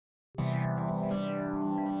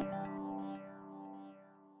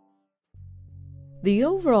The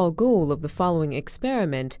overall goal of the following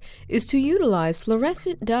experiment is to utilize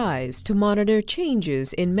fluorescent dyes to monitor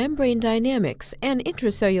changes in membrane dynamics and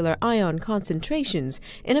intracellular ion concentrations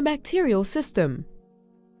in a bacterial system.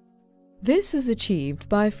 This is achieved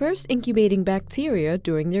by first incubating bacteria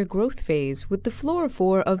during their growth phase with the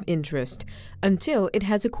fluorophore of interest until it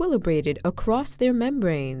has equilibrated across their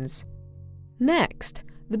membranes. Next,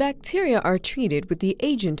 the bacteria are treated with the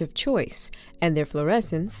agent of choice, and their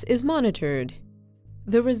fluorescence is monitored.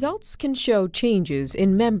 The results can show changes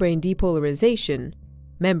in membrane depolarization,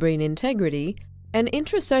 membrane integrity, and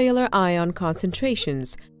intracellular ion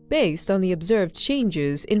concentrations based on the observed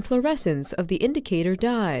changes in fluorescence of the indicator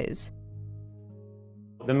dyes.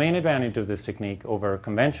 The main advantage of this technique over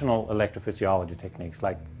conventional electrophysiology techniques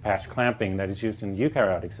like patch clamping that is used in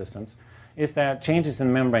eukaryotic systems is that changes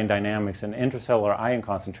in membrane dynamics and intracellular ion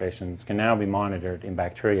concentrations can now be monitored in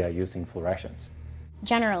bacteria using fluorescence.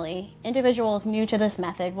 Generally, individuals new to this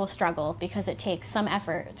method will struggle because it takes some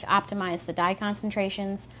effort to optimize the dye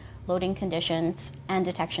concentrations, loading conditions, and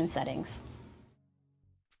detection settings.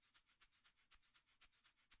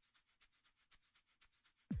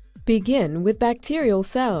 Begin with bacterial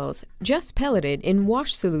cells, just pelleted in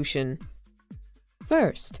wash solution.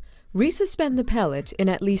 First, resuspend the pellet in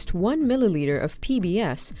at least 1 milliliter of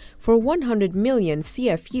PBS for 100 million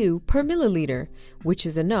CFU per milliliter, which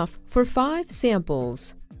is enough for 5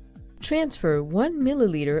 samples. Transfer 1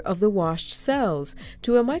 milliliter of the washed cells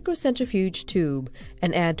to a microcentrifuge tube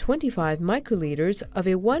and add 25 microliters of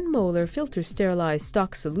a 1 molar filter-sterilized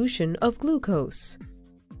stock solution of glucose.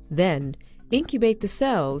 Then, incubate the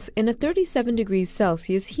cells in a 37 degrees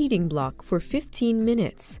Celsius heating block for 15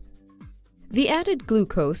 minutes. The added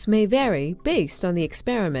glucose may vary based on the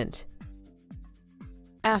experiment.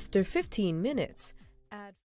 After 15 minutes, add